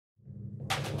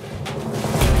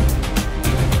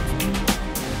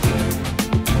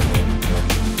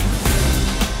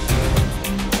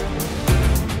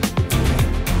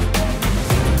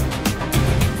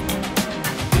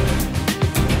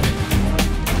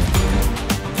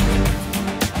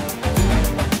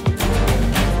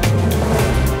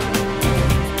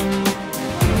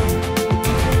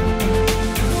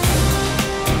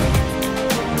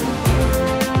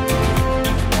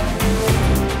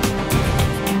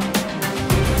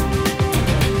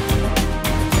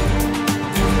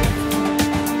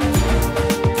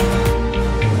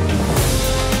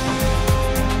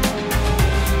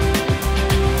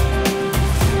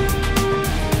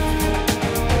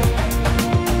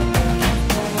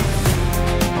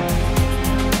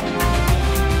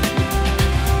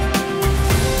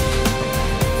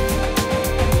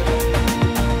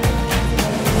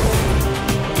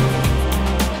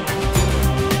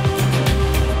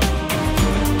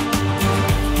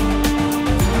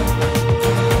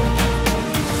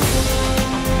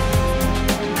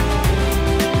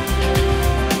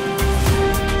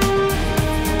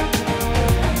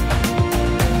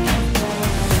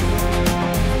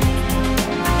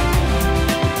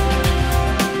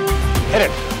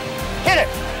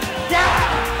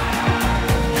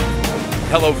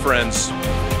Hello, friends.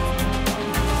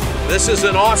 This is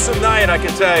an awesome night, I can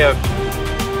tell you.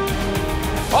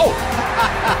 Oh!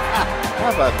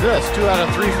 How about this? 2 out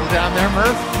of 3 from down there,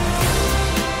 Murph.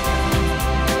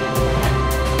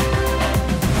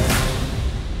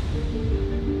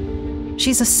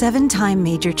 She's a 7-time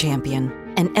major champion,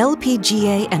 an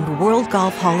LPGA and World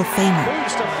Golf Hall of Famer,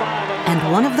 and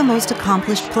one of the most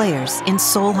accomplished players in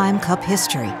Solheim Cup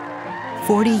history.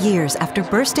 40 years after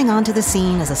bursting onto the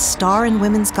scene as a star in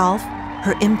women's golf,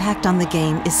 her impact on the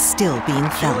game is still being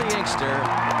felt. Juli Inkster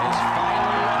is finally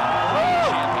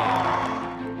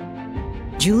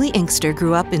champion. Juli Inkster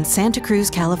grew up in Santa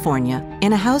Cruz, California,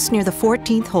 in a house near the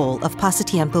 14th hole of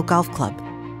Pasatiempo Golf Club.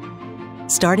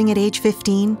 Starting at age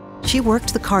 15, she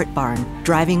worked the cart barn,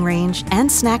 driving range,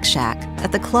 and snack shack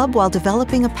at the club while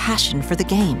developing a passion for the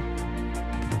game.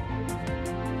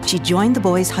 She joined the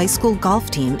boys' high school golf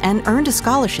team and earned a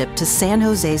scholarship to San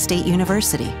Jose State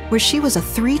University, where she was a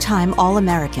 3-time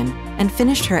All-American and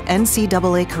finished her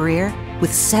NCAA career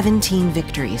with 17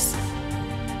 victories.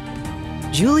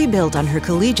 Juli built on her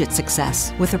collegiate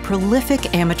success with a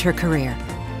prolific amateur career.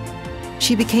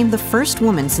 She became the first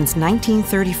woman since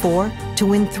 1934 to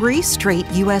win 3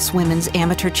 straight U.S. Women's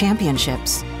Amateur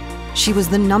Championships. She was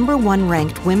the #1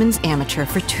 ranked women's amateur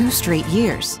for 2 straight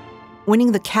years,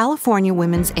 winning the California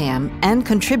Women's Am and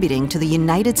contributing to the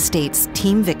United States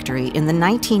team victory in the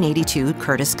 1982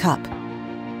 Curtis Cup.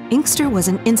 Inkster was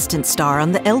an instant star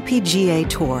on the LPGA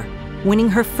Tour, winning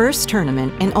her first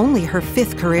tournament in only her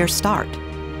 5th career start.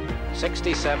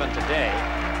 67 today.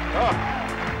 Oh.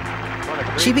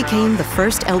 She became the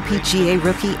first LPGA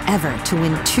rookie ever to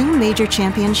win 2 major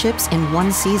championships in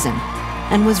 1 season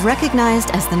and was recognized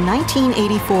as the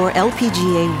 1984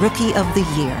 LPGA Rookie of the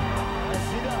Year.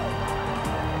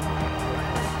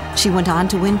 She went on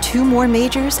to win 2 more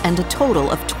majors and a total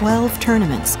of 12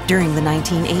 tournaments during the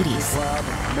 1980s.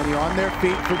 Many on their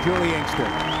feet for Juli Inkster.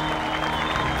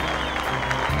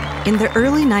 In the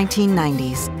early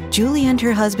 1990s, Juli and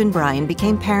her husband Brian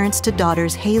became parents to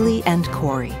daughters Haley and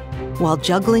Corey. While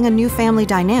juggling a new family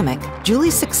dynamic,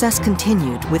 Juli's success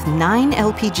continued with 9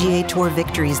 LPGA Tour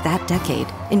victories that decade,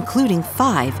 including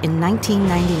 5 in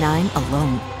 1999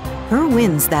 alone. Her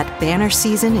wins that banner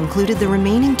season included the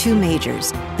remaining 2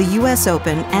 majors, the US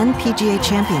Open and PGA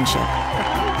Championship.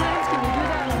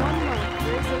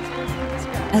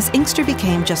 As Inkster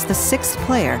became just the 6th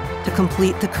player to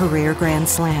complete the career Grand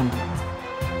Slam.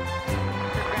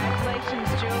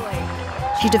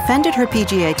 She defended her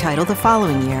PGA title the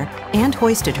following year and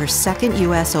hoisted her 2nd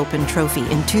US Open trophy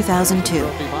in 2002.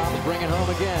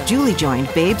 Juli joined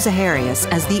Babe Zaharias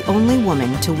as the only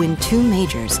woman to win 2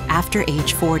 majors after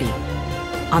age 40.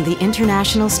 On the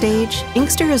international stage,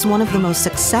 Inkster is one of the most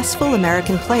successful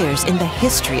American players in the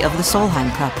history of the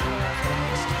Solheim Cup.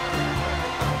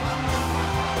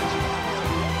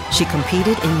 She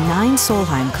competed in 9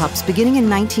 Solheim Cups beginning in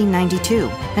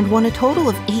 1992 and won a total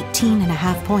of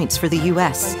 18.5 points for the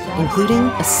U.S., including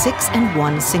a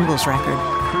 6-1 singles record.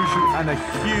 Crucial and a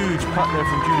huge putt there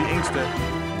from Juli Inkster.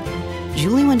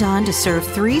 Juli went on to serve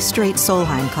 3 straight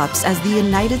Solheim Cups as the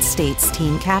United States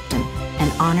team captain,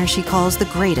 an honor she calls the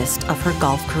greatest of her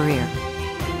golf career.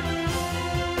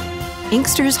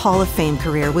 Inkster's Hall of Fame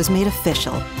career was made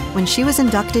official when she was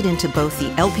inducted into both the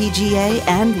LPGA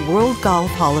and World Golf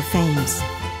Hall of Fames.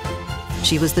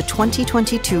 She was the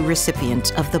 2022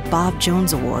 recipient of the Bob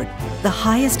Jones Award, the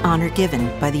highest honor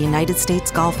given by the United States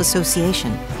Golf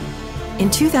Association. In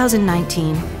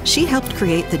 2019, she helped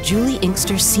create the Juli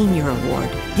Inkster Senior Award,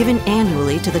 given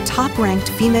annually to the top-ranked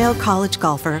female college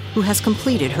golfer who has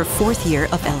completed her 4th year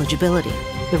of eligibility.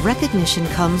 The recognition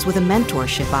comes with a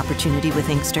mentorship opportunity with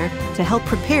Inkster to help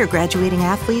prepare graduating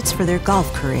athletes for their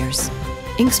golf careers.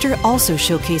 Inkster also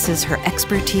showcases her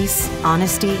expertise,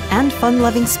 honesty, and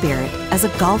fun-loving spirit as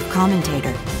a golf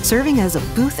commentator, serving as a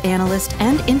booth analyst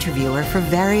and interviewer for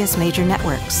various major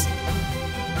networks.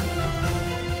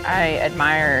 I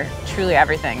admire truly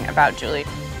everything about Juli.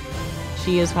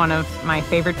 She is one of my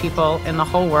favorite people in the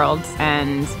whole world,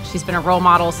 and she's been a role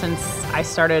model since I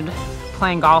started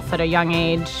playing golf at a young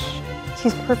age.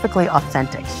 She's perfectly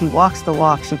authentic. She walks the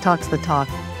walk, she talks the talk,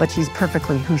 but she's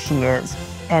perfectly who she is.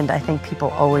 And I think people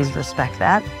always respect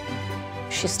that.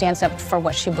 She stands up for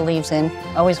what she believes in,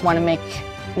 always want to make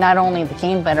not only the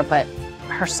game better, but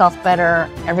herself better,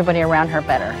 everybody around her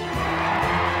better.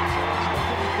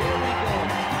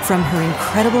 From her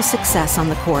incredible success on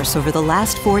the course over the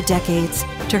last 4 decades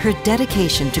to her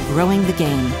dedication to growing the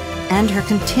game and her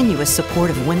continuous support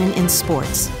of women in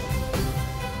sports,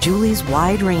 Juli's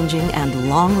wide-ranging and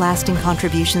long-lasting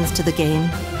contributions to the game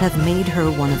have made her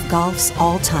one of golf's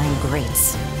all-time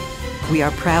greats. we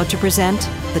are proud to present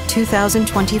the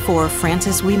 2024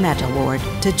 Francis Ouimet Award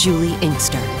to Juli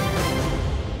Inkster.